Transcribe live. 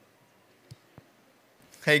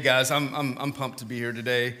Hey guys, I'm pumped to be here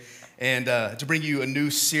today and to bring you a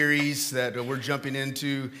new series that we're jumping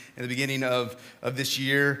into in the beginning of this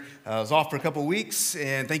year. I was off for a couple weeks,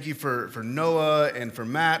 and thank you for Noah and for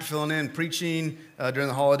Matt filling in, preaching during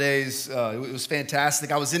the holidays. It was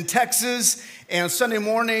fantastic. I was in Texas, and on Sunday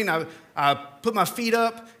morning, I put my feet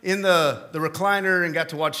up in the recliner and got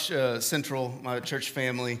to watch Central, my church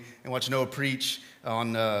family, and watch Noah preach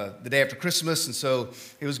on the day after Christmas, and so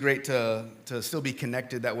it was great to still be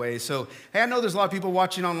connected that way. So, hey, I know there's a lot of people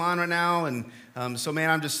watching online right now, and so,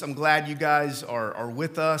 man, I'm glad you guys are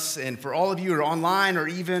with us. And for all of you who are online or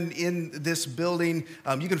even in this building,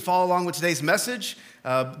 you can follow along with today's message.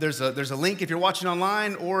 There's a link if you're watching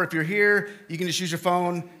online, or if you're here, you can just use your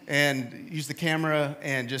phone and use the camera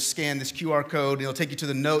and just scan this QR code, and it'll take you to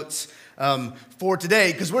the notes for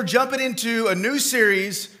today, because we're jumping into a new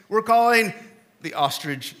series we're calling the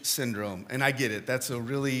Ostrich Syndrome. And I get it, that's a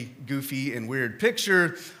really goofy and weird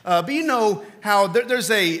picture. But you know how there's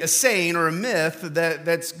a saying or a myth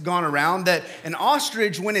that's gone around that an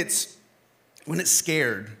ostrich, when it's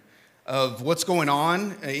scared of what's going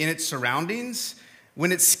on in its surroundings,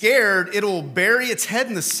 when it's scared, it'll bury its head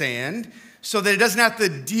in the sand so that it doesn't have to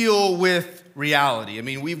deal with reality. I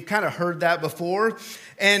mean, we've kind of heard that before.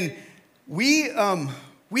 And we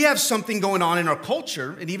have something going on in our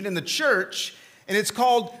culture and even in the church, and it's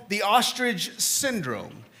called the Ostrich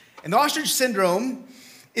Syndrome. And the Ostrich Syndrome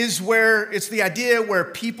is where it's the idea where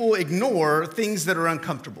people ignore things that are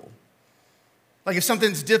uncomfortable. Like if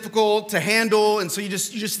something's difficult to handle, and so you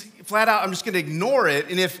just flat out, I'm just going to ignore it.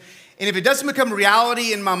 And if it doesn't become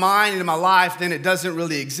reality in my mind and in my life, then it doesn't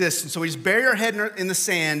really exist. And so we just bury our head in the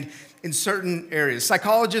sand in certain areas.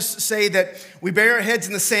 Psychologists say that we bury our heads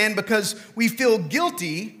in the sand because we feel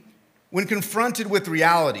guilty when confronted with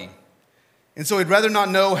reality. And so we'd rather not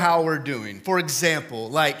know how we're doing. For example,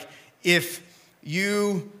 like if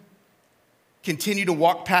you continue to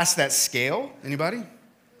walk past that scale, anybody,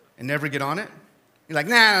 and never get on it, you're like,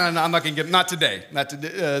 nah, I'm not going to get, not today.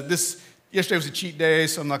 Yesterday was a cheat day,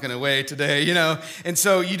 so I'm not going to weigh today, you know. And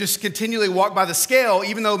so you just continually walk by the scale,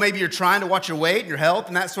 even though maybe you're trying to watch your weight and your health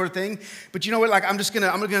and that sort of thing. But you know what? Like I'm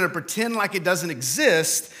going to pretend like it doesn't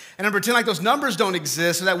exist, and I'm pretend like those numbers don't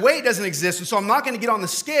exist, or that weight doesn't exist. And so I'm not going to get on the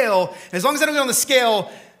scale. And as long as I don't get on the scale,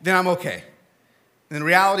 then I'm okay. And in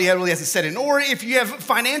reality, it really hasn't set in. Or if you have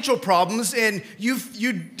financial problems and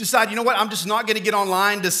you decide, you know what, I'm just not going to get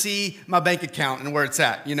online to see my bank account and where it's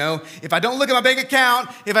at. You know, if I don't look at my bank account,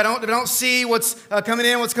 if I don't see what's coming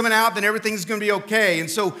in, what's coming out, then everything's going to be okay. And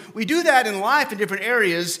so we do that in life in different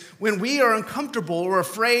areas when we are uncomfortable or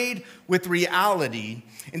afraid with reality,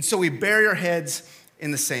 and so we bury our heads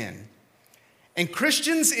in the sand. And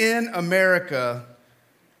Christians in America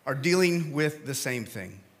are dealing with the same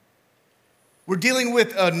thing. We're dealing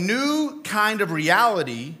with a new kind of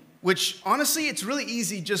reality, which honestly, it's really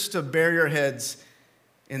easy just to bury our heads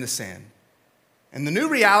in the sand. And the new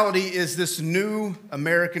reality is this new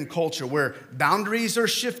American culture where boundaries are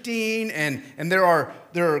shifting and there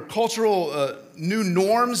are cultural new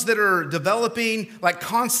norms that are developing like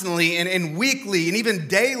constantly and weekly and even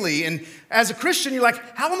daily. And as a Christian, you're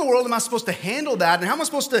like, how in the world am I supposed to handle that? And how am I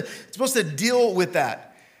supposed to deal with that?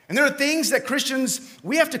 And there are things that Christians,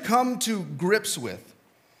 we have to come to grips with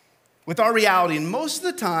our reality. And most of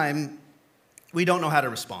the time, we don't know how to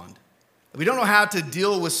respond. We don't know how to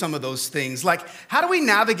deal with some of those things. Like, how do we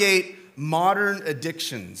navigate modern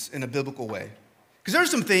addictions in a biblical way? Because there are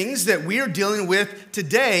some things that we are dealing with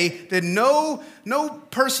today that no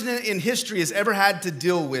person in history has ever had to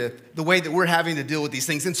deal with the way that we're having to deal with these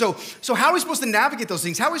things. And so how are we supposed to navigate those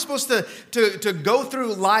things? How are we supposed to go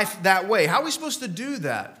through life that way? How are we supposed to do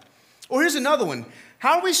that? Or here's another one.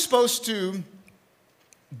 How are we supposed to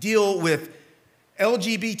deal with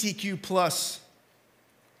LGBTQ plus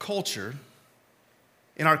culture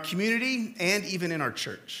in our community and even in our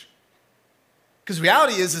church? Because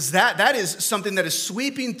reality is that is something that is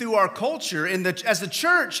sweeping through our culture. And as the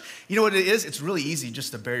church, you know what it is? It's really easy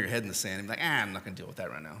just to bury your head in the sand and be like, I'm not going to deal with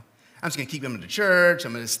that right now. I'm just going to keep coming to church.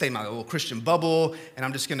 I'm going to stay in my little Christian bubble, and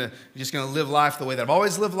I'm just going to live life the way that I've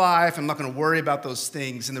always lived life. I'm not going to worry about those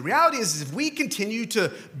things. And the reality is if we continue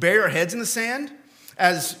to bury our heads in the sand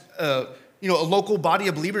as a local body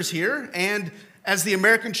of believers here and as the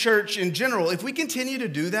American church in general, if we continue to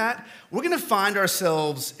do that, we're going to find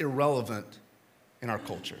ourselves irrelevant in our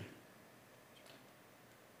culture.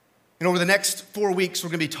 And over the next 4 weeks, we're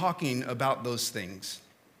going to be talking about those things.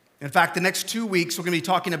 In fact, the next 2 weeks, we're going to be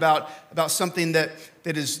talking about something that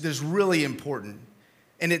is really important.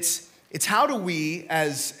 And it's how do we,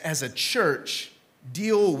 as a church,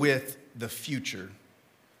 deal with the future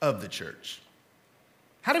of the church?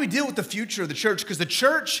 How do we deal with the future of the church? Because the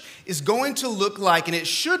church is going to look like, and it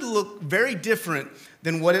should look very different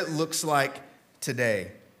than what it looks like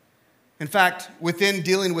today. In fact, within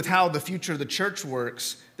dealing with how the future of the church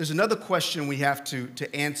works, there's another question we have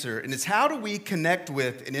to answer, and it's how do we connect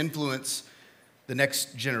with and influence the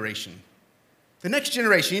next generation? The next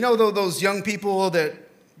generation, you know, those young people that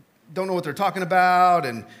don't know what they're talking about,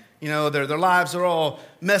 and you know, their lives are all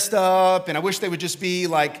messed up, and I wish they would just be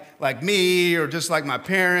like me or just like my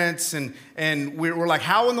parents. And we're like,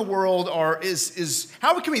 how in the world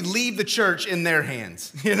how can we leave the church in their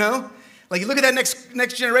hands? You know, like you look at that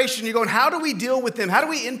next generation, you're going, how do we deal with them? How do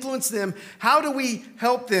we influence them? How do we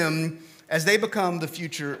help them as they become the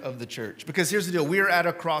future of the church? Because here's the deal: we are at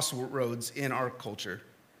a crossroads in our culture.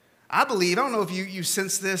 I believe, I don't know if you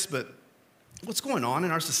sense this, but what's going on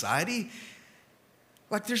in our society?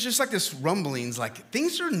 Like there's just like this rumblings, like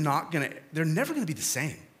things are they're never gonna be the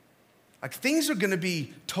same. Like things are gonna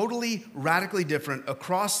be totally, radically different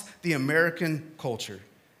across the American culture.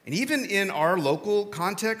 And even in our local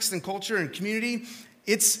context and culture and community,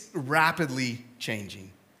 it's rapidly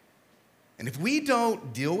changing. And if we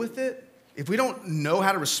don't deal with it, if we don't know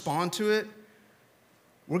how to respond to it,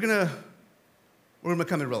 we're gonna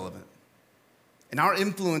become irrelevant. And our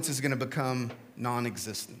influence is gonna become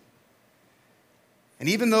non-existent. And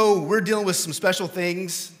even though we're dealing with some special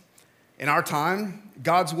things in our time,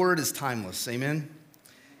 God's word is timeless, amen?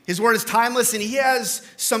 His word is timeless, and he has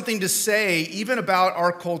something to say even about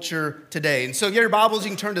our culture today. And so if you have your Bibles, you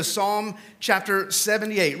can turn to Psalm chapter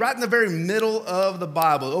 78, right in the very middle of the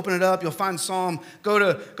Bible. Open it up, you'll find Psalm, go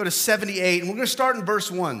to 78, and we're going to start in verse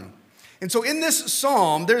 1. And so in this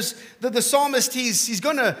psalm, there's the psalmist, he's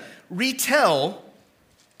going to retell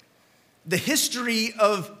the history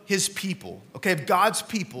of his people, okay, of God's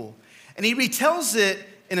people. And he retells it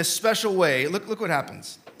in a special way. Look what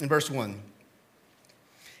happens in verse 1.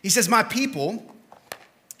 He says, my people,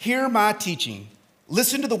 hear my teaching.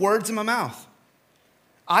 Listen to the words in my mouth.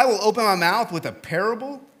 I will open my mouth with a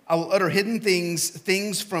parable. I will utter hidden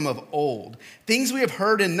things from of old, things we have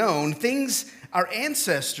heard and known, things our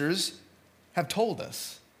ancestors have told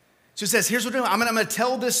us. So it says, here's what I'm going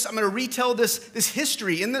to retell this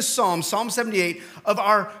history in this psalm, Psalm 78, of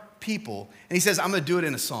our people. And he says, I'm going to do it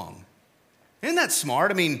in a song. Isn't that smart?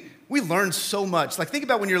 I mean, we learn so much. Like, think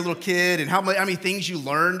about when you're a little kid and how many things you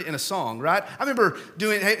learned in a song, right? I remember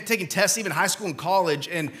taking tests, even high school and college,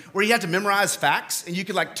 and where you had to memorize facts, and you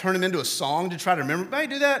could, like, turn them into a song to try to remember. Did I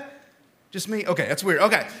do that? Just me? Okay, that's weird.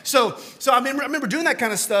 Okay, so I remember doing that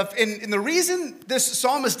kind of stuff, and the reason this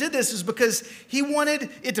psalmist did this is because he wanted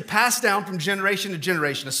it to pass down from generation to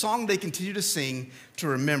generation, a song they continue to sing to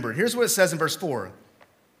remember. Here's what it says in verse 4.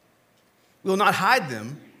 We will not hide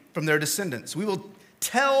them from their descendants. We will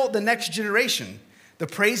tell the next generation the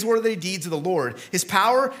praiseworthy deeds of the Lord, his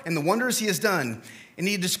power and the wonders he has done. And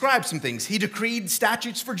he described some things. He decreed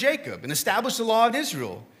statutes for Jacob and established the law in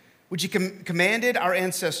Israel, which he commanded our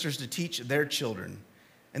ancestors to teach their children.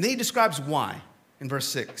 And then he describes why in verse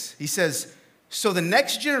 6. He says, so the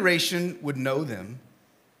next generation would know them,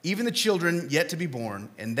 even the children yet to be born,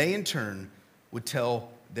 and they in turn would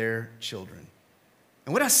tell their children.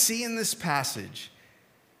 And what I see in this passage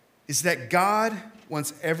is that God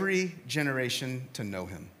wants every generation to know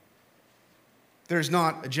him. There's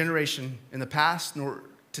not a generation in the past, nor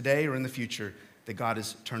today or in the future, that God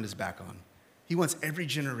has turned his back on. He wants every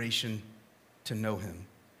generation to know him.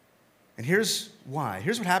 And here's why.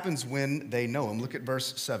 Here's what happens when they know him. Look at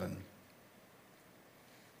verse 7.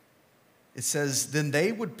 It says, then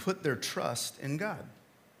they would put their trust in God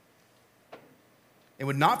and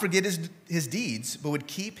would not forget his deeds, but would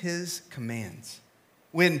keep his commands.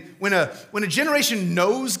 When a generation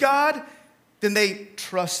knows God, then they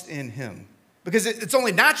trust in him. Because it's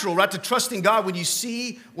only natural, right, to trust in God when you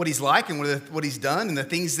see what he's like and what he's done and the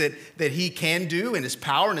things that he can do and his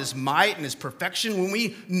power and his might and his perfection. When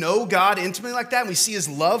we know God intimately like that and we see his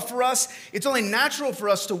love for us, it's only natural for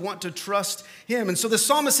us to want to trust him. And so the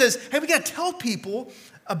psalmist says, hey, we got to tell people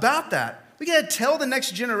about that. We got to tell the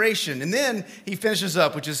next generation. And then he finishes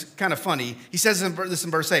up, which is kind of funny. He says this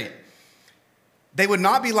in verse 8. They would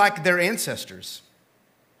not be like their ancestors,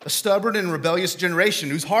 a stubborn and rebellious generation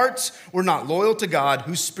whose hearts were not loyal to God,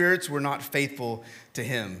 whose spirits were not faithful to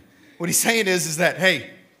him. What he's saying is that, hey,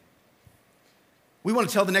 we want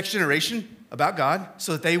to tell the next generation about God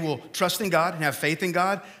so that they will trust in God and have faith in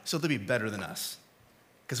God so they'll be better than us.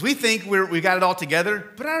 Because we think we got it all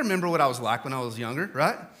together, but I remember what I was like when I was younger,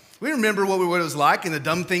 right? We remember what it was like and the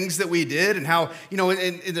dumb things that we did and how,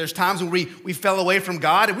 and there's times when we fell away from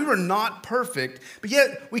God and we were not perfect, but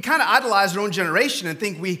yet we kind of idolize our own generation and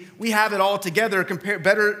think we have it all together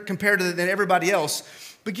compared to than everybody else.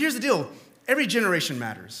 But here's the deal. Every generation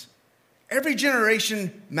matters. Every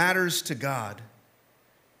generation matters to God.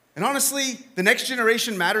 And honestly, the next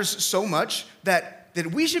generation matters so much that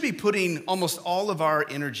we should be putting almost all of our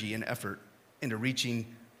energy and effort into reaching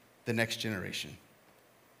the next generation.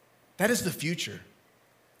 That is the future.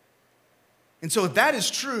 And so if that is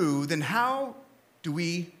true, then how do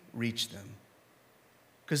we reach them?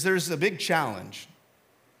 Because there's a big challenge.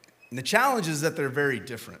 And the challenge is that they're very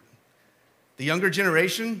different. The younger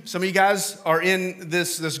generation, some of you guys are in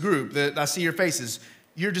this group that I see your faces.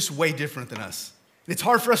 You're just way different than us. And it's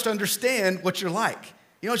hard for us to understand what you're like.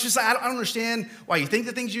 You know, it's just like, I don't understand why you think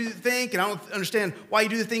the things you think, and I don't understand why you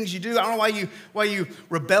do the things you do. I don't know why you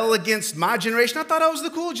rebel against my generation. I thought I was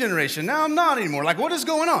the cool generation. Now I'm not anymore. Like, what is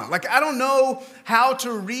going on? Like, I don't know how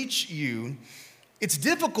to reach you. It's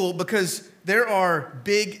difficult because there are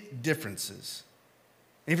big differences.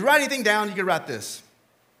 And if you write anything down, you can write this.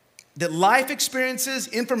 That life experiences,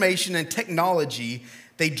 information, and technology,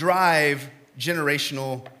 they drive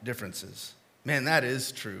generational differences. Man, that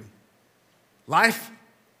is true. Life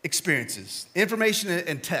experiences, information,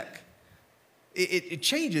 and tech, it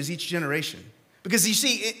changes each generation. Because you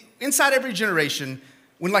see, inside every generation,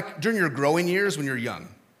 during your growing years, when you're young,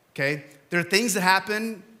 okay, there are things that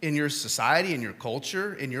happen in your society, in your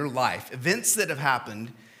culture, in your life, events that have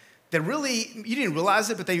happened that really, you didn't realize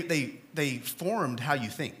it, but they formed how you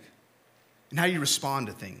think and how you respond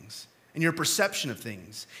to things and your perception of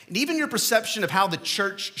things and even your perception of how the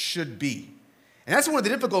church should be. And that's one of the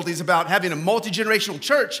difficulties about having a multi-generational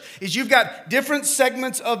church is you've got different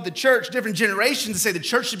segments of the church, different generations that say the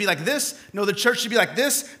church should be like this. No, the church should be like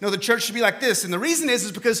this. No, the church should be like this. And the reason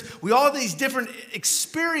is because we all have these different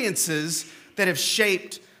experiences that have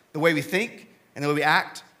shaped the way we think and the way we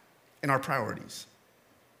act and our priorities.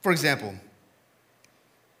 For example,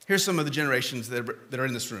 here's some of the generations that are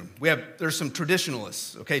in this room. There's some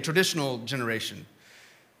traditionalists, okay, traditional generation.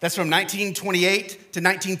 That's from 1928 to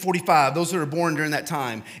 1945, those that were born during that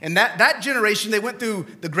time. And that generation, they went through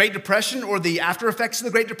the Great Depression or the after effects of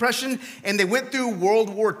the Great Depression, and they went through World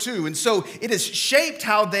War II. And so it has shaped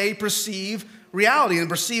how they perceive reality and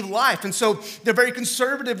perceive life. And so they're very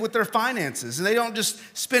conservative with their finances, and they don't just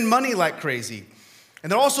spend money like crazy.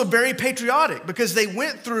 And they're also very patriotic because they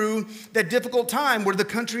went through that difficult time where the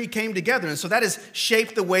country came together. And so that has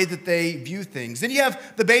shaped the way that they view things. Then you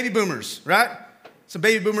have the baby boomers, right? Some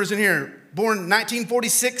baby boomers in here, born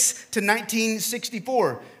 1946 to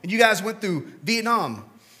 1964. And you guys went through Vietnam,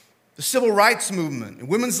 the civil rights movement, and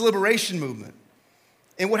women's liberation movement.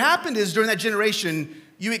 And what happened is during that generation,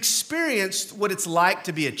 you experienced what it's like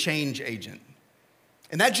to be a change agent.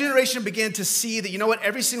 And that generation began to see that, you know what,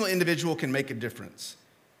 every single individual can make a difference.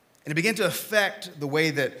 And it began to affect the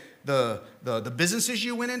way that the businesses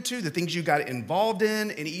you went into, the things you got involved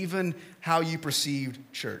in, and even how you perceived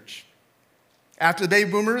church. After the baby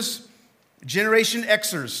boomers, Generation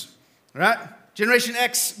Xers, right? Generation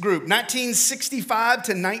X group, 1965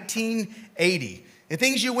 to 1980. And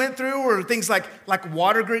things you went through were things like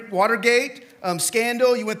Watergate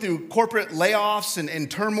scandal. You went through corporate layoffs and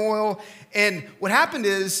turmoil. And what happened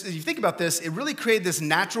is, if you think about this, it really created this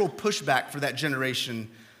natural pushback for that generation,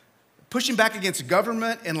 pushing back against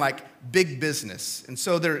government and like big business. And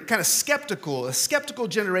so they're kind of skeptical, a skeptical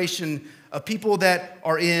generation of people that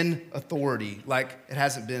are in authority like it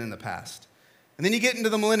hasn't been in the past. And then you get into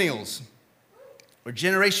the millennials, or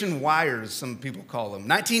Generation Yers, some people call them,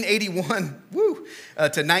 1981 to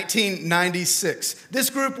 1996. This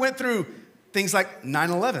group went through things like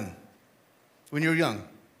 9/11 when you were young,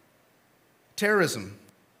 terrorism,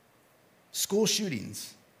 school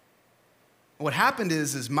shootings. And what happened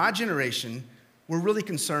is my generation, we're really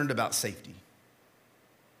concerned about safety.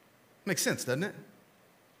 Makes sense, doesn't it?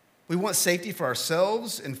 We want safety for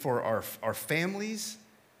ourselves and for our families.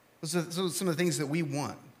 Those are some of the things that we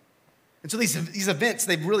want. And so these events,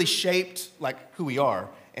 they've really shaped like who we are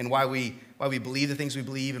and why we believe the things we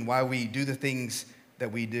believe and why we do the things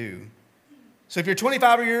that we do. So if you're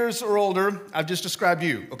 25 years or older, I've just described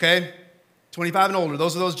you, okay? 25 and older,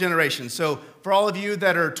 those are those generations. So for all of you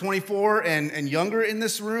that are 24 and younger in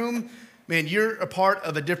this room, man, you're a part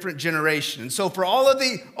of a different generation. And so for all of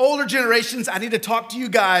the older generations, I need to talk to you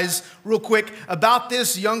guys real quick about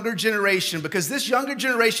this younger generation, because this younger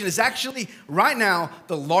generation is actually right now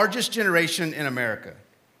the largest generation in America.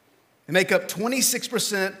 They make up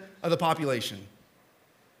 26% of the population.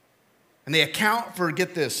 And they account for,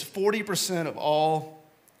 get this, 40% of all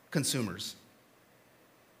consumers.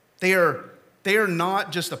 They are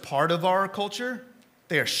not just a part of our culture,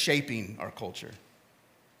 they are shaping our culture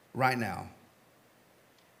right now.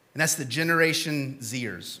 And that's the Generation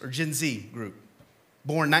Zers, or Gen Z group.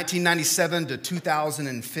 born 1997 to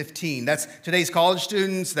 2015. That's today's college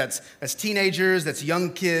students, that's teenagers, that's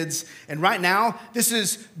young kids. And right now, this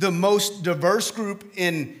is the most diverse group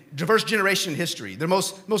in diverse generation in history. They're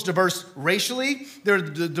most diverse racially, they're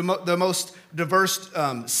the most diverse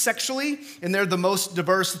sexually, and they're the most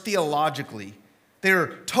diverse theologically.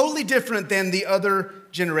 They're totally different than the other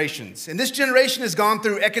generations. And this generation has gone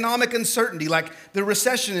through economic uncertainty, like the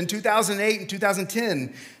recession in 2008 and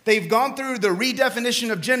 2010. They've gone through the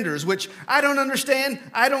redefinition of genders, which I don't understand.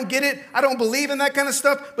 I don't get it. I don't believe in that kind of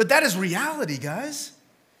stuff. But that is reality, guys.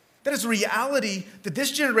 That is reality that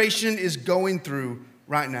this generation is going through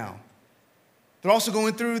right now. They're also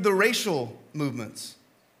going through the racial movements.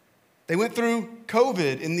 They went through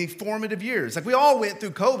COVID in the formative years. Like we all went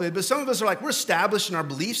through COVID, but some of us are like, we're established in our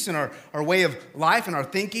beliefs and our way of life and our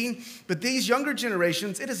thinking. But these younger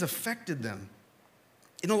generations, it has affected them.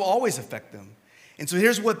 It'll always affect them. And so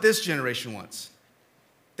here's what this generation wants.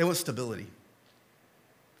 They want stability.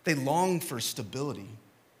 They long for stability.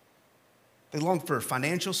 They long for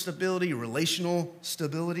financial stability, relational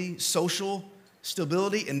stability, social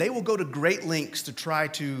stability, and they will go to great lengths to try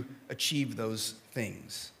to achieve those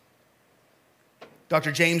things.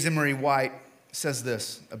 Dr. James Emery White says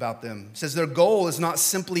this about them. He says their goal is not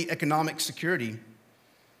simply economic security.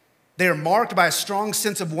 They are marked by a strong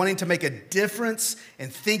sense of wanting to make a difference and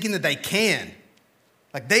thinking that they can.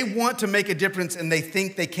 Like they want to make a difference and they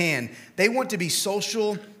think they can. They want to be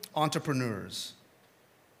social entrepreneurs.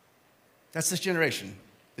 That's this generation,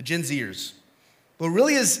 the Gen Zers. What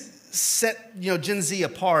really has set Gen Z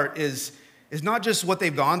apart is not just what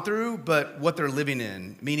they've gone through, but what they're living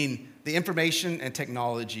in, meaning the information and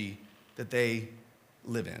technology that they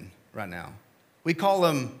live in right now. We call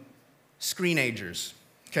them screenagers,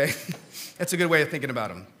 okay? That's a good way of thinking about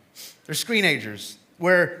them. They're screenagers,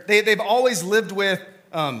 where they've always lived with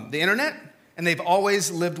the internet, and they've always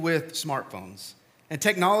lived with smartphones. And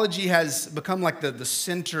technology has become like the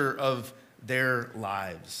center of their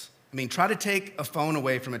lives. I mean, try to take a phone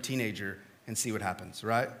away from a teenager and see what happens,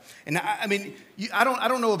 right? And I mean, I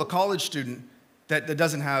don't know of a college student that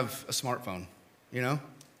doesn't have a smartphone, you know?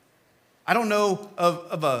 I don't know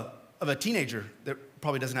of a teenager that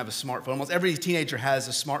probably doesn't have a smartphone. Almost every teenager has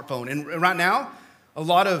a smartphone. And right now, a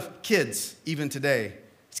lot of kids, even today,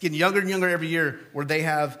 it's getting younger and younger every year where they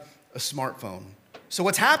have a smartphone. So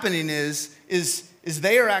what's happening is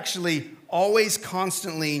they are actually always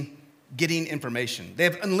constantly getting information. They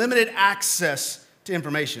have unlimited access to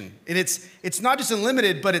information. And it's not just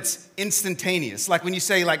unlimited, but it's instantaneous. Like when you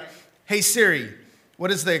say like, hey Siri, what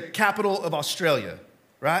is the capital of Australia,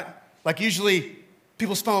 right? Like usually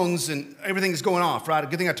people's phones and everything is going off, right?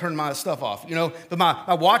 Good thing I turned my stuff off, But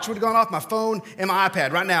my watch would have gone off, my phone and my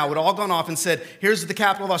iPad right now would have all gone off and said, here's the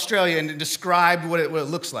capital of Australia, and it described what it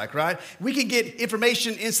looks like, right? We can get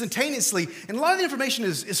information instantaneously, and a lot of the information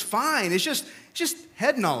is fine. It's just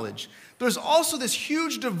head knowledge. There's also this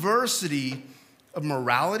huge diversity of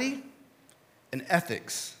morality and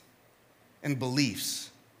ethics and beliefs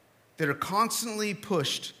that are constantly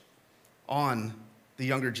pushed on the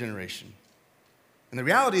younger generation. And the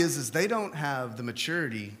reality is they don't have the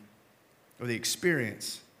maturity or the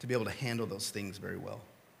experience to be able to handle those things very well.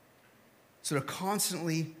 So they're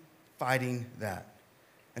constantly fighting that.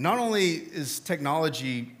 And not only is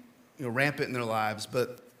technology rampant in their lives,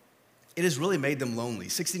 but it has really made them lonely.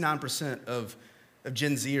 69% of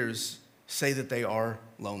Gen Zers say that they are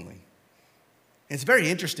lonely. And it's very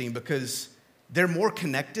interesting because they're more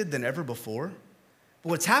connected than ever before. But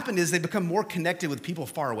what's happened is they've become more connected with people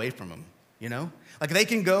far away from them, Like they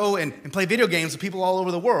can go and play video games with people all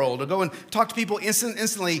over the world, or go and talk to people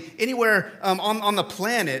instantly anywhere on the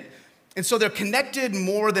planet. And so they're connected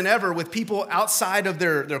more than ever with people outside of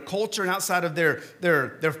their culture and outside of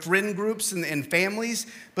their friend groups and families.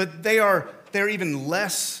 But they're even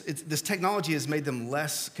less, this technology has made them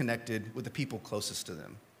less connected with the people closest to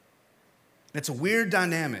them. And it's a weird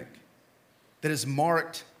dynamic that has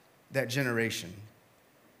marked that generation.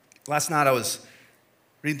 Last night I was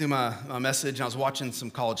reading through my message and I was watching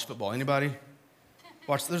some college football. Anybody?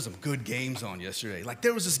 There's some good games on yesterday. Like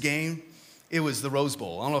there was this game, it was the Rose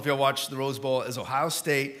Bowl. I don't know if y'all watched the Rose Bowl. It was Ohio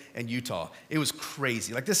State and Utah. It was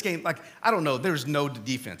crazy. Like this game, I don't know, there's no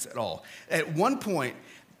defense at all. At one point,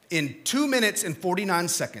 in 2 minutes and 49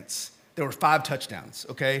 seconds, there were 5 touchdowns,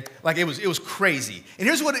 okay? Like it was crazy. And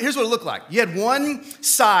here's what it looked like. You had one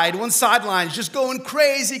sideline just going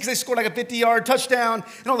crazy because they scored like a 50-yard touchdown,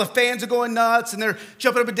 and all the fans are going nuts, and they're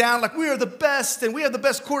jumping up and down like, we are the best, and we have the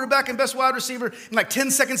best quarterback and best wide receiver. And like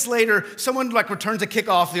 10 seconds later, someone like returns a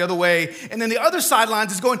kickoff the other way, and then the other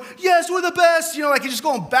sidelines is going, yes, we're the best, like it's just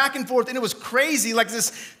going back and forth, and it was crazy, like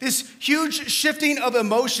this huge shifting of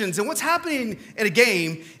emotions. And what's happening in a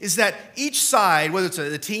game is that each side, whether it's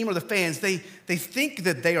the team or the fans, they think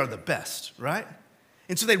that they are the best, right?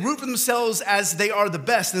 And so they root for themselves as they are the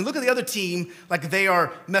best. And they look at the other team like they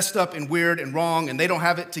are messed up and weird and wrong and they don't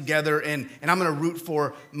have it together, and I'm going to root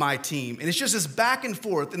for my team. And it's just this back and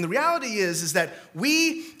forth. And the reality is that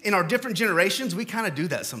we, in our different generations, we kind of do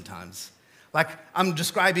that sometimes. Like I'm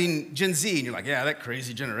describing Gen Z, and you're like, yeah, that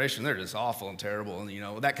crazy generation, they're just awful and terrible, and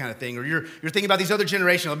that kind of thing. Or you're thinking about these other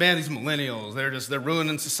generations, oh man, these millennials, they're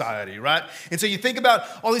ruining society, right? And so you think about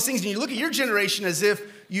all these things, and you look at your generation as if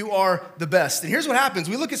you are the best. And here's what happens.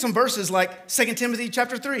 We look at some verses like 2 Timothy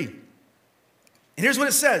chapter 3. And here's what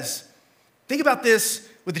it says. Think about this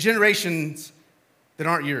with the generations that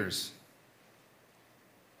aren't yours.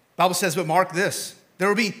 The Bible says, but mark this, there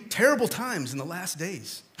will be terrible times in the last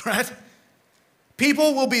days, right?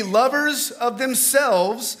 People will be lovers of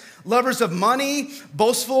themselves, lovers of money,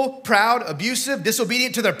 boastful, proud, abusive,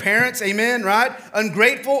 disobedient to their parents, amen, right?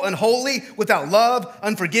 Ungrateful, unholy, without love,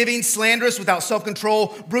 unforgiving, slanderous, without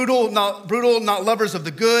self-control, brutal, not lovers of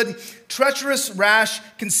the good, treacherous, rash,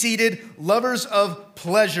 conceited, lovers of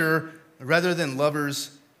pleasure rather than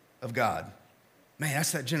lovers of God. Man,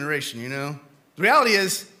 that's that generation, The reality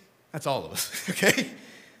is, that's all of us, okay?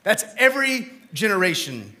 That's every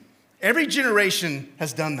generation. Every generation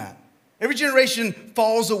has done that. Every generation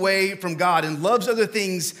falls away from God and loves other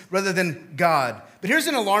things rather than God. But here's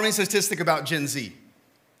an alarming statistic about Gen Z.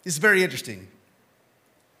 It's very interesting.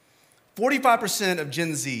 45% of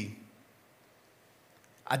Gen Z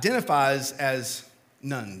identifies as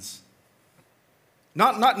nuns.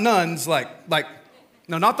 Not nuns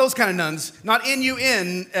not those kind of nuns, not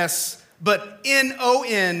N-U-N-S, but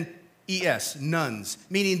N-O-N-E-S, nuns,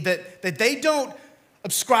 meaning that they don't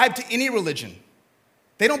subscribe to any religion.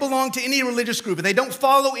 They don't belong to any religious group, and they don't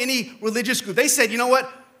follow any religious group. They said, you know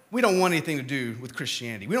what? We don't want anything to do with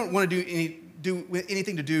Christianity. We don't want to do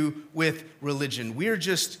anything to do with religion. We're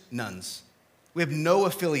just nuns. We have no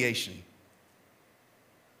affiliation.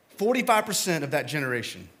 45% of that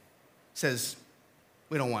generation says,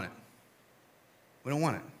 we don't want it. We don't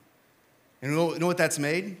want it. And you know what that's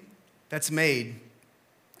made? That's made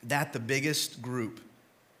that the biggest group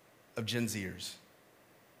of Gen Zers.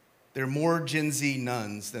 There are more Gen Z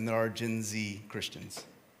nuns than there are Gen Z Christians.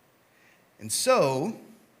 And so,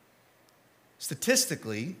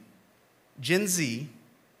 statistically, Gen Z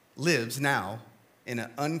lives now in an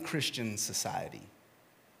unchristian society.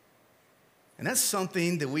 And that's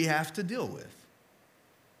something that we have to deal with.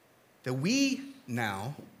 That we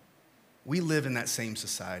live in that same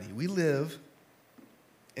society. We live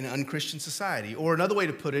in an unchristian society. Or another way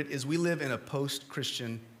to put it is we live in a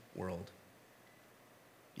post-Christian world.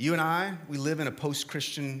 You and I, we live in a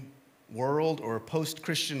post-Christian world or a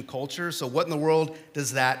post-Christian culture. So what in the world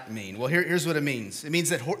does that mean? Well, here's what it means. It means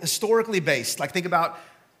that historically based, like think about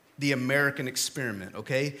the American experiment,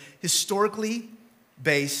 okay? Historically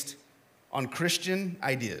based on Christian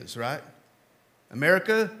ideas, right?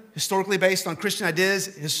 America, historically based on Christian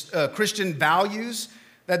ideas, Christian values,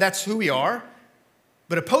 that's who we are.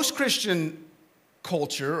 But a post-Christian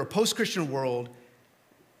culture or post-Christian world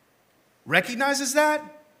recognizes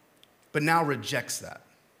that, but now rejects that.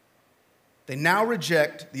 They now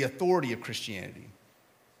reject the authority of Christianity.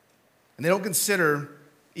 And they don't consider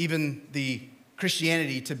even the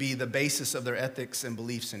Christianity to be the basis of their ethics and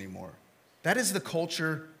beliefs anymore. That is the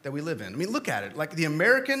culture that we live in. I mean, look at it. Like the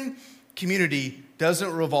American community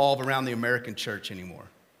doesn't revolve around the American church anymore,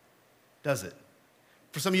 does it?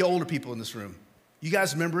 For some of you older people in this room, you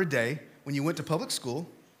guys remember a day when you went to public school,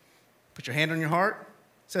 put your hand on your heart,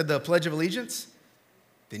 said the Pledge of Allegiance,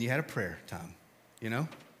 then you had a prayer time,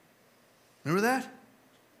 Remember that?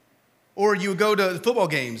 Or you would go to the football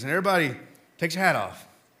games and everybody takes your hat off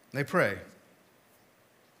and they pray.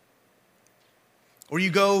 Or you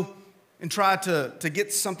go and try to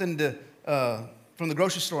get something from the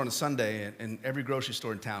grocery store on a Sunday and every grocery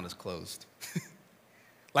store in town is closed.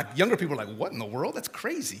 Like younger people are like, what in the world? That's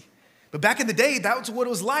crazy. But back in the day, that was what it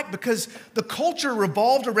was like because the culture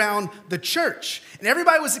revolved around the church. And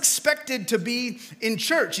everybody was expected to be in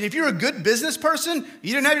church. And if you're a good business person,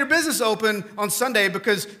 you didn't have your business open on Sunday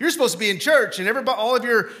because you're supposed to be in church. And all of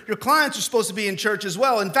your clients are supposed to be in church as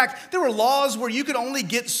well. In fact, there were laws where you could only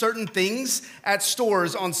get certain things at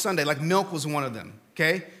stores on Sunday, like milk was one of them,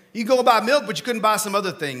 okay? You could go buy milk, but you couldn't buy some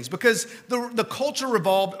other things because the culture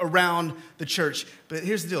revolved around the church. But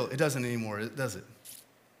here's the deal. It doesn't anymore, does it?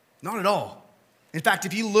 Not at all. In fact,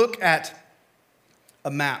 if you look at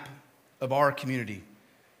a map of our community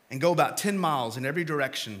and go about 10 miles in every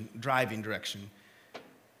direction, driving direction,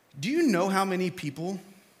 do you know how many people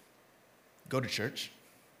go to church?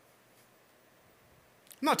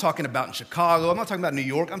 I'm not talking about in Chicago. I'm not talking about New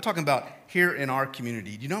York. I'm talking about here in our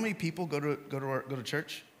community. Do you know how many people go to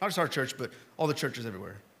church? Not just our church, but all the churches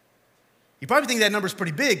everywhere. You probably think that number's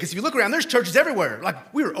pretty big because if you look around, there's churches everywhere.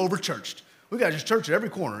 Like we were over-churched. We got just church at every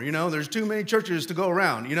corner, you know. There's too many churches to go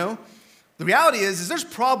around, you know. The reality is there's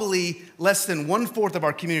probably less than 1/4 of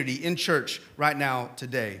our community in church right now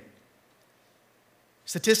today.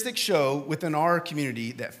 Statistics show within our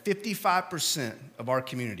community that 55% of our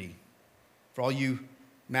community, for all you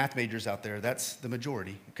math majors out there, that's the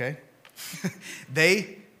majority, okay?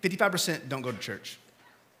 55% don't go to church,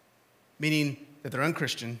 meaning that they're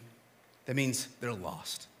unchristian. That means they're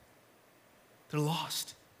lost. They're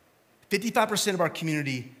lost. 55% of our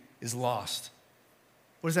community is lost.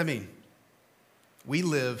 What does that mean? We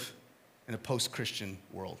live in a post-Christian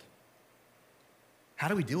world. How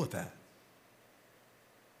do we deal with that?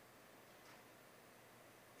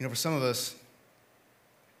 You know, for some of us,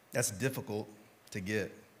 that's difficult to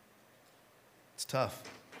get. It's tough.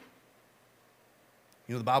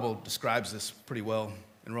 You know, the Bible describes this pretty well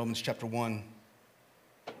in Romans chapter 1.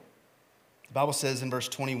 The Bible says in verse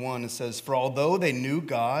 21, it says, "For although they knew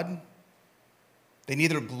God, they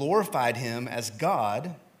neither glorified him as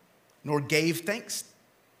God nor gave thanks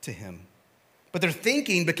to him. But their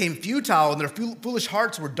thinking became futile and their foolish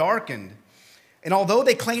hearts were darkened. And although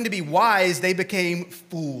they claimed to be wise, they became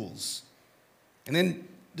fools." And then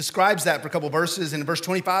describes that for a couple of verses. And in verse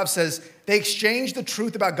 25 says, "They exchanged the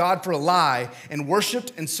truth about God for a lie and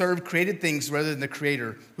worshiped and served created things rather than the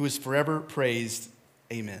Creator who is forever praised.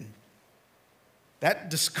 Amen." That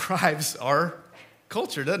describes our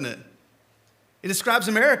culture, doesn't it? It describes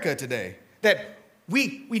America today, that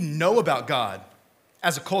we know about God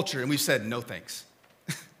as a culture, and we've said, no thanks.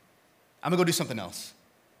 I'm going to go do something else.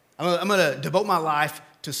 I'm going to devote my life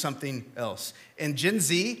to something else. And Gen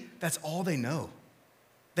Z, that's all they know.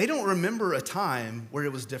 They don't remember a time where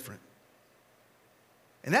it was different.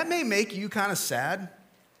 And that may make you kind of sad,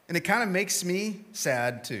 and it kind of makes me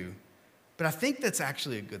sad too. But I think that's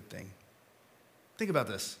actually a good thing. Think about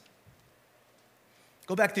this.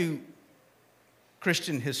 Go back to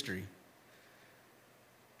Christian history.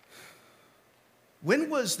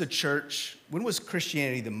 When was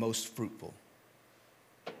Christianity the most fruitful?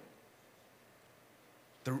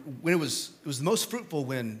 When it was the most fruitful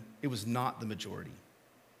when it was not the majority.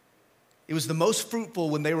 It was the most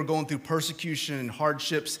fruitful when they were going through persecution and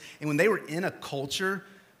hardships and when they were in a culture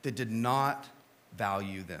that did not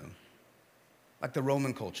value them. Like the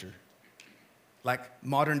Roman culture, like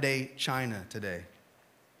modern day China today.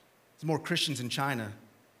 There's more Christians in China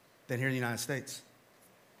than here in the United States.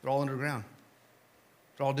 They're all underground.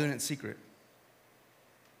 They're all doing it in secret.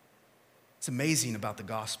 It's amazing about the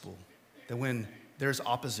gospel that when there's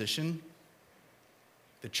opposition,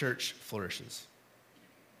 the church flourishes.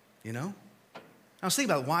 You know? I was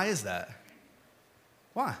thinking about why is that?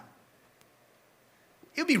 Why?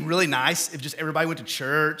 It would be really nice if just everybody went to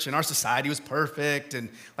church and our society was perfect and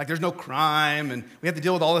like there's no crime and we have to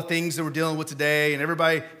deal with all the things that we're dealing with today and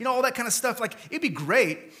everybody, you know, all that kind of stuff. Like it'd be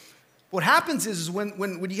great. What happens is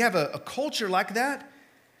when you have a culture like that,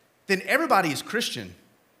 then everybody is Christian,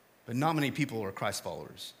 but not many people are Christ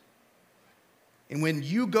followers. And when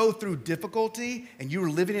you go through difficulty and you're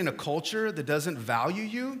living in a culture that doesn't value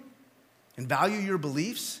you and value your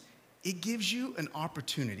beliefs, it gives you an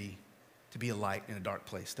opportunity to be a light in a dark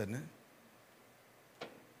place, doesn't it?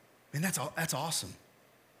 And that's awesome.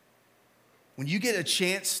 When you get a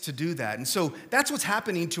chance to do that. And so that's what's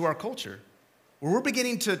happening to our culture. Where we're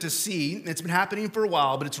beginning to see, and it's been happening for a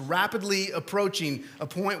while, but it's rapidly approaching a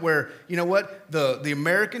point where, you know what, the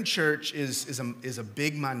American church is a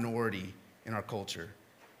big minority in our culture.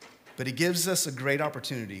 But it gives us a great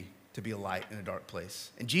opportunity to be a light in a dark place.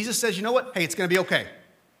 And Jesus says, you know what? Hey, it's going to be okay.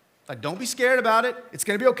 Like, don't be scared about it. It's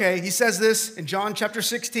going to be okay. He says this in John chapter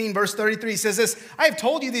 16, verse 33. He says this, "I have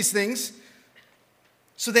told you these things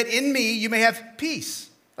so that in me you may have peace."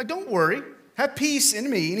 Like, don't worry. Have peace in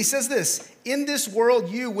me. And he says this, in this world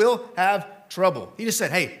you will have trouble. He just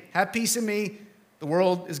said, hey, have peace in me. The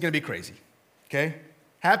world is going to be crazy, okay?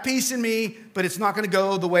 Have peace in me, but it's not going to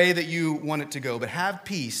go the way that you want it to go. But have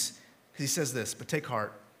peace, because he says this, but take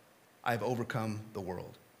heart, I have overcome the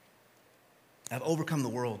world. I've overcome the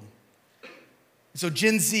world. So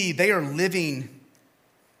Gen Z, they are living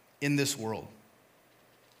in this world.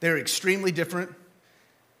 They're extremely different.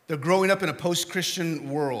 They're growing up in a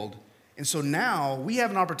post-Christian world. And so now we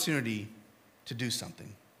have an opportunity to do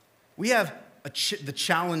something. We have the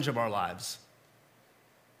challenge of our lives.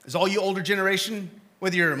 As all you older generation,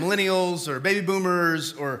 whether you're millennials or baby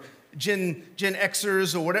boomers or Gen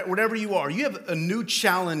Xers or whatever you are, you have a new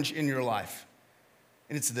challenge in your life.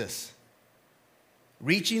 And it's this: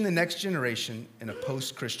 reaching the next generation in a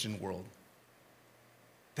post-Christian world.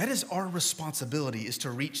 That is our responsibility, is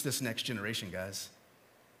to reach this next generation, guys.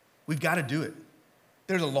 We've got to do it.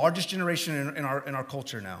 They're the largest generation in our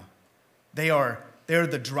culture now. They're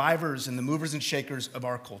the drivers and the movers and shakers of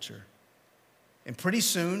our culture. And pretty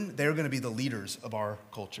soon, they're going to be the leaders of our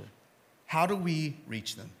culture. How do we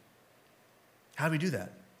reach them? How do we do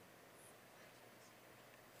that?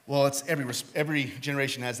 Well, it's every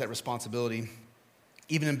generation has that responsibility,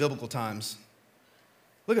 even in biblical times.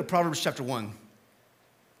 Look at Proverbs chapter 1.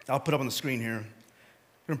 I'll put up on the screen here.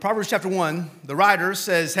 In Proverbs chapter 1, the writer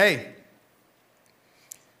says, hey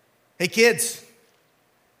kids,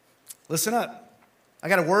 listen up. I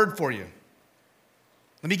got a word for you.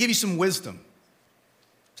 Let me give you some wisdom.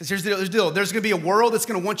 It says, here's the deal. There's going to be a world that's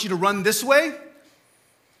going to want you to run this way, and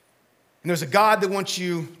there's a God that wants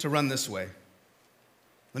you to run this way.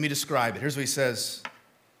 Let me describe it. Here's what he says.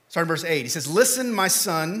 Starting verse 8. He says, listen, my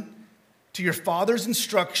son, to your father's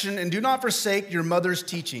instruction, and do not forsake your mother's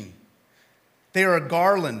teaching. They are a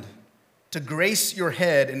garland to grace your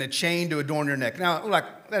head and a chain to adorn your neck. Now,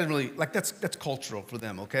 that's cultural for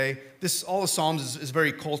them, okay? All the Psalms is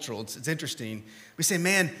very cultural. It's interesting. We say,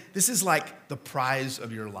 man, this is like the prize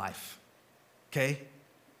of your life, okay?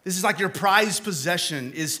 This is like your prized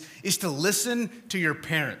possession is to listen to your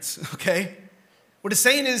parents, okay? What it's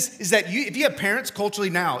saying is that if you have parents culturally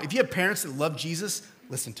now, if you have parents that love Jesus,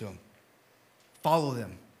 listen to them. Follow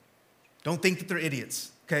them. Don't think that they're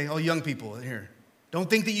idiots, okay? All young people in here. Don't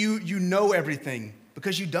think that you know everything,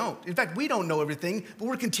 because you don't. In fact, we don't know everything, but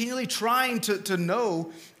we're continually trying to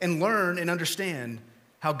know and learn and understand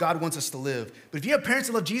how God wants us to live. But if you have parents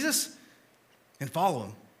that love Jesus, then follow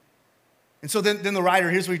him. And so then the writer,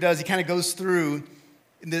 here's what he does. He kind of goes through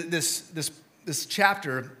this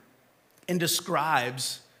chapter and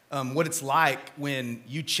describes what it's like when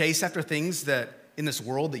you chase after things that in this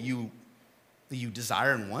world that you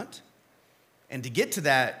desire and want. And to get to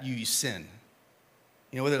that, you sin.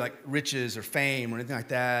 You know, whether like riches or fame or anything like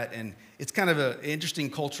that. And it's kind of an interesting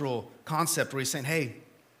cultural concept where he's saying, hey,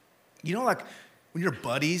 you know, like when your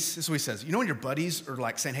buddies, this is what he says, you know when your buddies are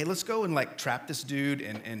like saying, hey, let's go and like trap this dude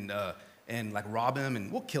and like rob him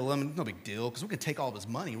and we'll kill him. It's no big deal because we're going to take all of his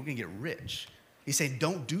money. We're going to get rich. He's saying,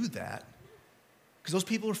 don't do that because those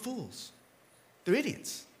people are fools. They're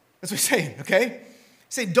idiots. That's what he's saying, okay?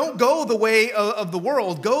 He's saying, don't go the way of the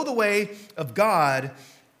world. Go the way of God.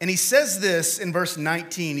 And he says this in verse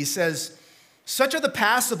 19. He says, such are the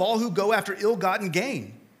paths of all who go after ill-gotten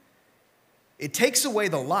gain. It takes away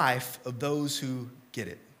the life of those who get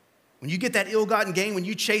it. When you get that ill-gotten gain, when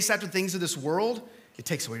you chase after things of this world, it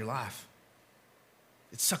takes away your life.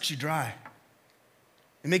 It sucks you dry.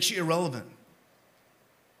 It makes you irrelevant.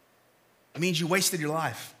 It means you wasted your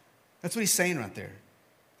life. That's what he's saying right there.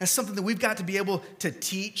 That's something that we've got to be able to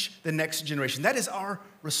teach the next generation. That is our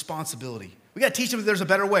responsibility. We got to teach them that there's a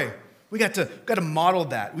better way. We got to model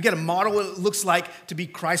that. We got to model what it looks like to be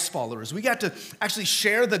Christ followers. We got to actually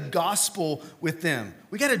share the gospel with them.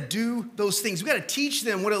 We got to do those things. We got to teach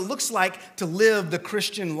them what it looks like to live the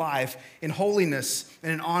Christian life in holiness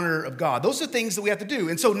and in honor of God. Those are things that we have to do.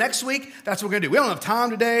 And so next week, that's what we're going to do. We don't have time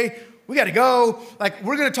today. We got to go.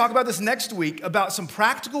 We're going to talk about this next week, about some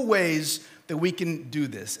practical ways that we can do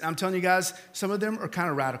this. And I'm telling you guys, some of them are kind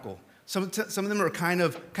of radical. Some of them are kind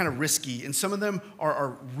of risky, and some of them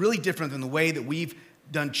are really different than the way that we've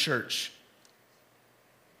done church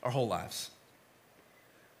our whole lives.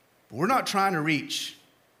 But we're not trying to reach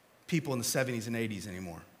people in the 70s and 80s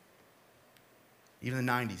anymore, even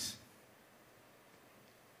the 90s,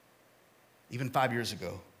 even 5 years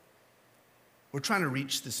ago. We're trying to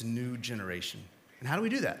reach this new generation. And how do we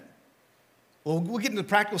do that? Well, we'll get into the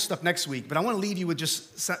practical stuff next week, but I want to leave you with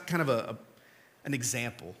just kind of an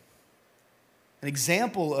example. An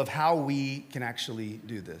example of how we can actually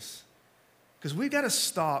do this. Because we've got to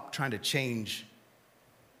stop trying to change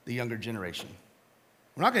the younger generation.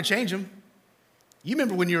 We're not going to change them. You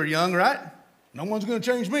remember when you were young, right? No one's going to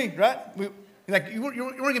change me, right? You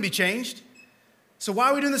weren't going to be changed. So why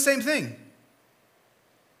are we doing the same thing?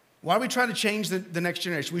 Why are we trying to change the next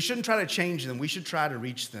generation? We shouldn't try to change them. We should try to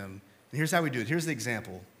reach them. And here's how we do it. Here's the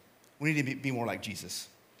example. We need to be more like Jesus.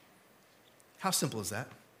 How simple is that?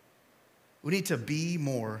 We need to be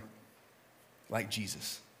more like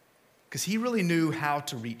Jesus. Because he really knew how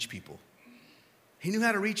to reach people. He knew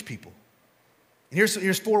how to reach people. And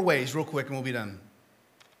here's 4 ways, real quick, and we'll be done.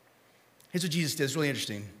 Here's what Jesus did. It's really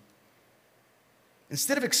interesting.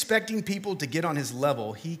 Instead of expecting people to get on his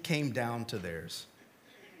level, he came down to theirs.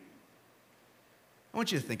 I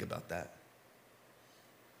want you to think about that.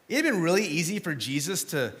 It'd been really easy for Jesus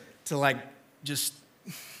to just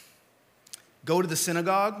go to the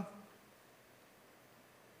synagogue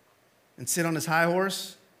and sit on his high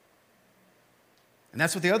horse. And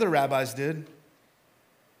that's what the other rabbis did.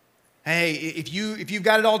 Hey, if you've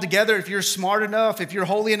got it all together, if you're smart enough, if you're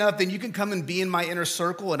holy enough, then you can come and be in my inner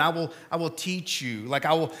circle and I will teach you.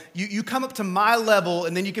 You come up to my level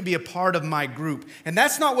and then you can be a part of my group. And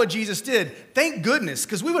that's not what Jesus did. Thank goodness,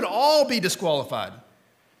 because we would all be disqualified.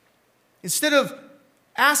 Instead of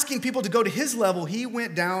asking people to go to his level, he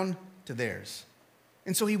went down to theirs.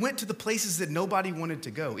 And so he went to the places that nobody wanted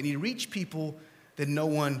to go. And he reached people that no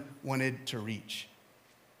one wanted to reach.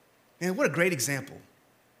 Man, what a great example.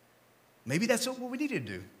 Maybe that's what we need to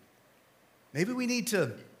do. Maybe we need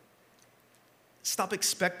to stop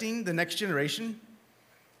expecting the next generation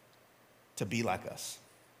to be like us.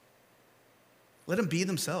 Let them be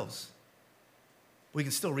themselves. We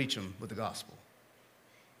can still reach them with the gospel.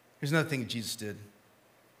 Here's another thing that Jesus did.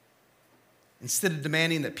 Instead of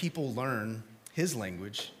demanding that people learn his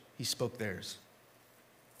language, he spoke theirs.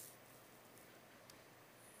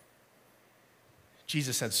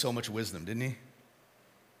 Jesus had so much wisdom, didn't he?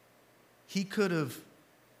 He could have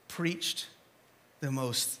preached the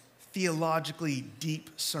most theologically deep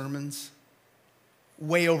sermons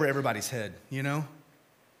way over everybody's head, you know?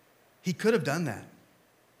 He could have done that,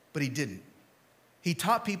 but he didn't. He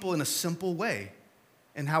taught people in a simple way.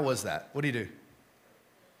 And how was that? What did he do?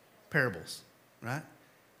 Parables, right?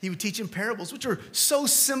 He would teach in parables, which are so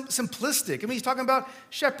simplistic. I mean, he's talking about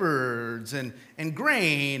shepherds and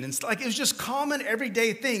grain and stuff. It was just common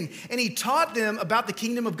everyday thing. And he taught them about the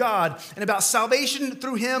kingdom of God and about salvation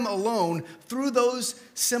through him alone, through those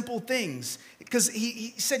simple things. Because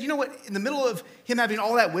he said, you know what? In the middle of him having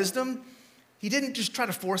all that wisdom, he didn't just try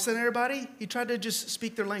to force it on everybody. He tried to just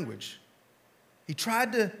speak their language. He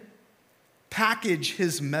tried to package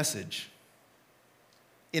his message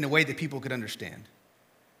in a way that people could understand.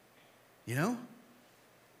 You know?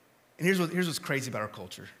 And here's what's crazy about our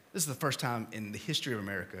culture. This is the first time in the history of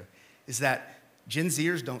America, is that Gen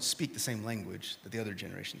Zers don't speak the same language that the other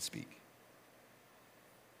generations speak.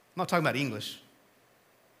 I'm not talking about English.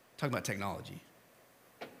 I'm talking about technology.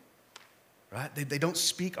 Right? They don't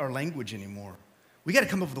speak our language anymore. We got to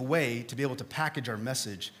come up with a way to be able to package our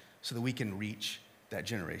message so that we can reach that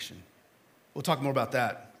generation. We'll talk more about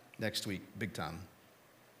that next week, big time.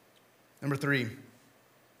 Number 3,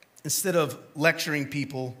 instead of lecturing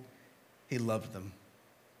people, he loved them.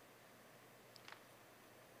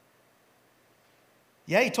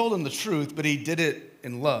 Yeah, he told them the truth, but he did it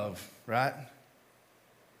in love, right?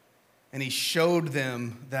 And he showed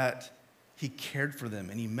them that he cared for them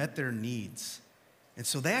and he met their needs. And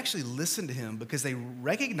so they actually listened to him because they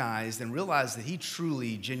recognized and realized that he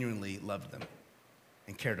truly, genuinely loved them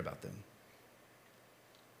and cared about them.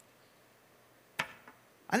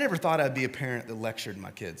 I never thought I'd be a parent that lectured my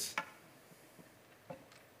kids.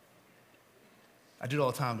 I do it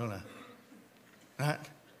all the time, don't I? Right?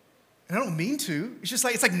 And I don't mean to. It's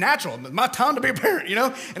like natural. It's my time to be a parent, you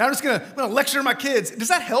know? And I'm gonna lecture my kids. Does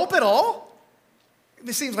that help at all?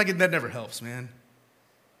 It seems like that never helps, man.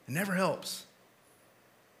 It never helps.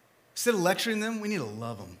 Instead of lecturing them, we need to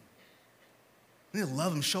love them. We need to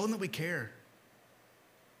love them, show them that we care.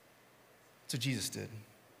 That's what Jesus did.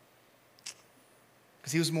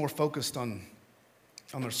 Because he was more focused on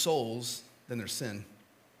their souls than their sin.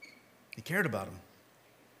 He cared about them.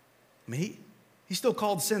 I mean, he still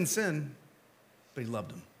called sin, but he loved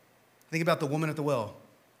them. Think about the woman at the well.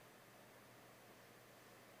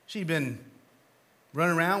 She'd been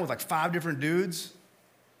running around with like 5 different dudes.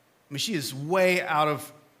 I mean, she is way out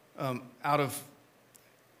of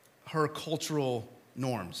her cultural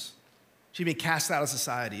norms. She'd been cast out of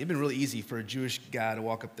society. It'd been really easy for a Jewish guy to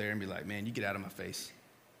walk up there and be like, man, you get out of my face.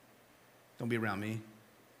 Don't be around me.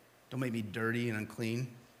 Don't make me dirty and unclean.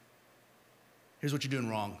 Here's what you're doing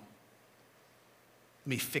wrong. Let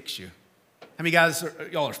me fix you. How many guys,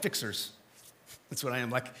 y'all are fixers? That's what I am.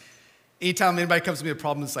 Like, Anytime anybody comes to me with a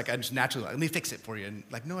problem, it's like I just naturally like, let me fix it for you. And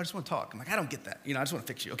like, no, I just want to talk. I'm like, I don't get that. I just want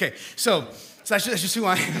to fix you. Okay, so that's just who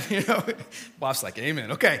I am. Bob's like,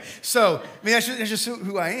 amen. Okay, so that's just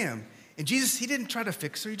who I am. And Jesus, he didn't try to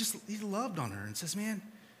fix her. He loved on her and says, man,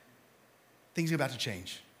 things are about to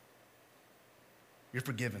change. You're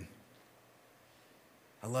forgiven.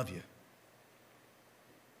 I love you.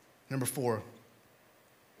 Number 4,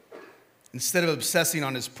 instead of obsessing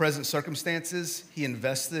on his present circumstances, he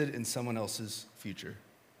invested in someone else's future.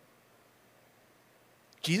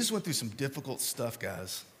 Jesus went through some difficult stuff,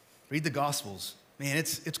 guys. Read the Gospels. Man,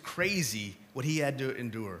 it's crazy what he had to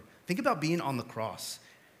endure. Think about being on the cross.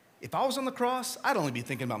 If I was on the cross, I'd only be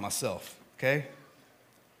thinking about myself, okay?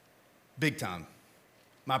 Big time.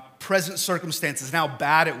 My present circumstances and how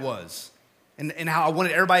bad it was. And how I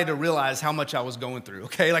wanted everybody to realize how much I was going through,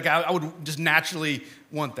 okay? Like I would just naturally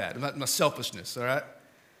want that, my selfishness, all right?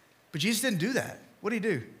 But Jesus didn't do that. What did he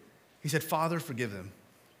do? He said, Father, forgive them.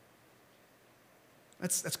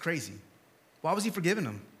 That's crazy. Why was he forgiving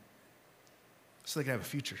them? So they could have a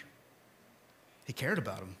future. He cared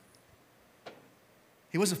about them.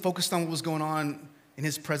 He wasn't focused on what was going on in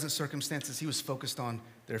his present circumstances. He was focused on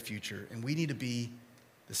their future. And we need to be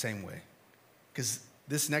the same way. Because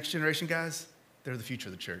this next generation, guys, they're the future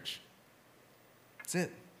of the church. That's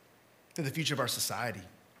it. They're the future of our society.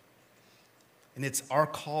 And it's our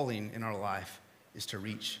calling in our life is to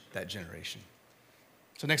reach that generation.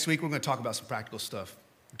 So next week, we're going to talk about some practical stuff.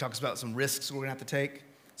 We talk about some risks we're going to have to take,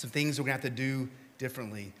 some things we're going to have to do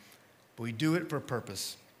differently. But we do it for a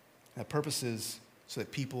purpose. And that purpose is so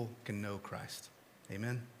that people can know Christ.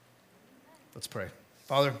 Amen? Let's pray.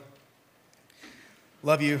 Father,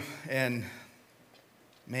 love you, and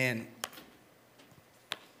man,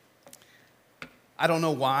 I don't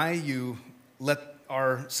know why you let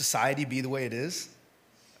our society be the way it is.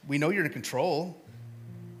 We know you're in control.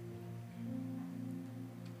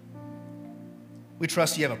 We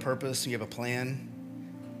trust you have a purpose, you have a plan.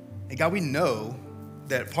 And God, we know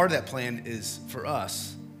that part of that plan is for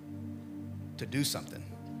us to do something.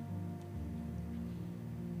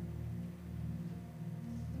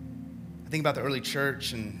 I think about the early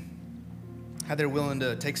church and how they're willing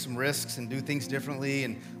to take some risks and do things differently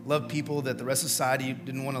and love people that the rest of society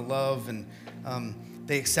didn't want to love. And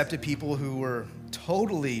they accepted people who were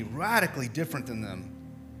totally, radically different than them.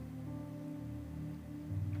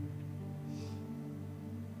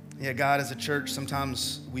 Yeah, God, as a church,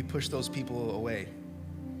 sometimes we push those people away.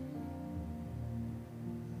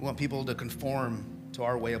 We want people to conform to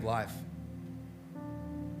our way of life.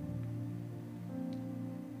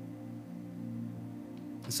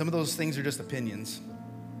 And some of those things are just opinions.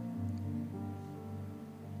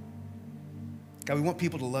 God, we want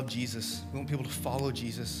people to love Jesus. We want people to follow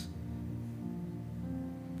Jesus.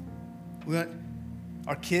 We want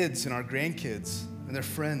our kids and our grandkids and their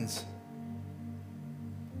friends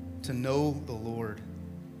to know the Lord.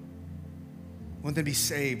 We want them to be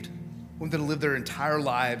saved. We want them to live their entire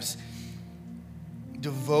lives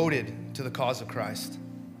devoted to the cause of Christ.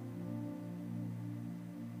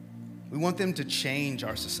 We want them to change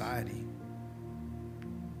our society.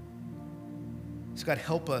 So God,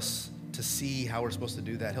 help us to see how we're supposed to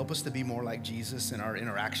do that. Help us to be more like Jesus in our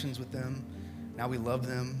interactions with them, how we love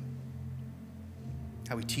them,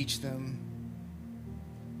 how we teach them,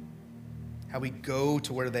 how we go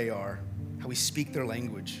to where they are, how we speak their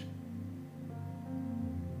language.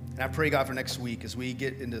 And I pray, God, for next week as we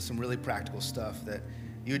get into some really practical stuff that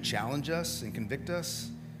you would challenge us and convict us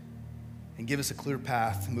and give us a clear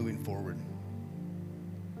path moving forward.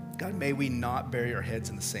 God, may we not bury our heads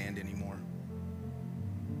in the sand anymore.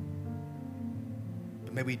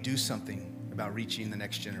 But may we do something about reaching the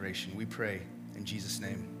next generation. We pray in Jesus'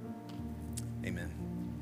 name. Amen.